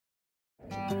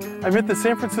I'm at the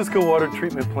San Francisco water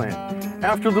treatment plant.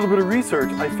 After a little bit of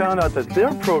research, I found out that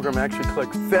their program actually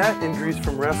collects fat and grease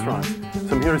from restaurants.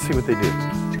 So I'm here to see what they do.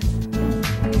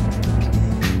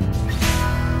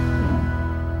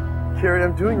 Carrie,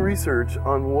 I'm doing research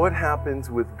on what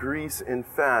happens with grease and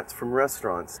fats from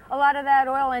restaurants. A lot of that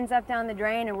oil ends up down the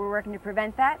drain, and we're working to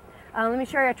prevent that. Let me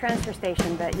show you a transfer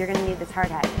station, but you're going to need this hard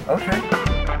hat. Okay.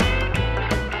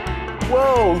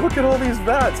 Whoa, look at all these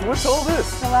vats. What's all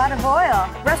this? It's a lot of oil.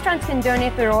 Restaurants can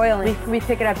donate their oil, and we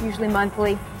pick it up usually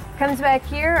monthly. Comes back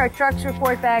here, our trucks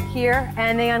report back here,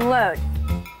 and they unload.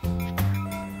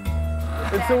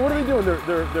 And so what are they doing?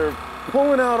 They're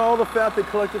pulling out all the fat they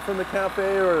collected from the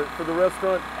cafe or for the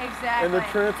restaurant. Exactly. And they're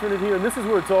transferring it here. And this is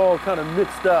where it's all kind of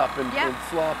mixed up and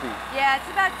sloppy. Yeah, it's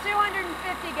about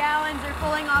 250 gallons they're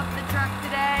pulling off the truck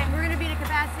today. We're going to be in a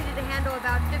capacity to handle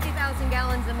about 50,000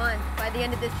 gallons a month by the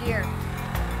end of this year.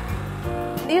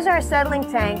 These are settling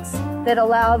tanks that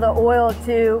allow the oil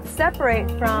to separate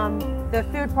from the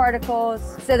food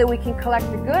particles so that we can collect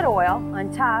the good oil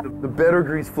on top. The better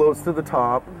grease floats to the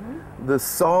top. The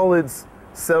solids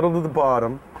settle to the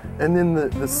bottom, and then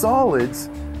the solids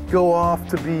go off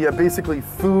to be basically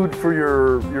food for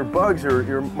your bugs,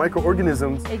 your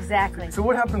microorganisms. Exactly. So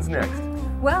what happens next?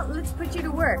 Well, let's put you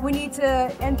to work. We need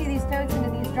to empty these totes into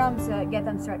these drums to get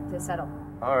them to settle.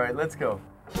 All right, let's go.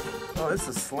 Oh, this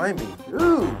is slimy.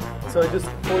 Ooh! So I just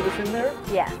pour this in there?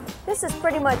 Yeah. This is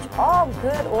pretty much all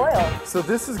good oil. So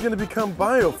this is going to become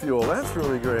biofuel. That's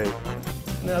really great.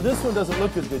 Now this one doesn't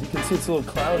look as good. You can see it's a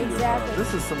little cloudy. Exactly.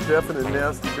 This is some definite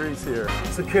nasty grease here.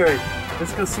 So Carrie,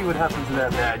 let's go see what happens to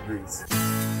that bad grease.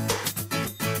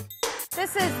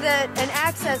 This is an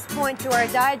access point to our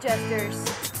digesters.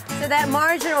 So that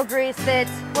marginal grease that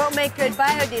won't make good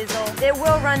biodiesel, it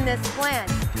will run this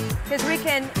plant. Because we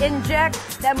can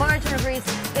inject that marginal grease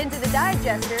into the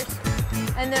digesters,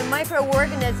 and the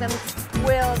microorganisms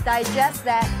will digest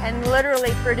that and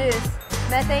literally produce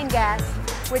methane gas,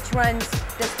 which runs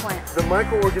this plant. The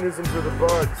microorganisms or the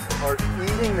bugs are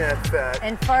eating that fat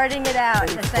and farting it out,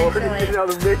 essentially. Farting it out.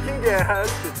 They're making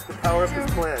gas to power up this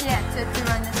plant. Yeah, to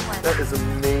run this plant. That is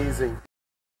amazing.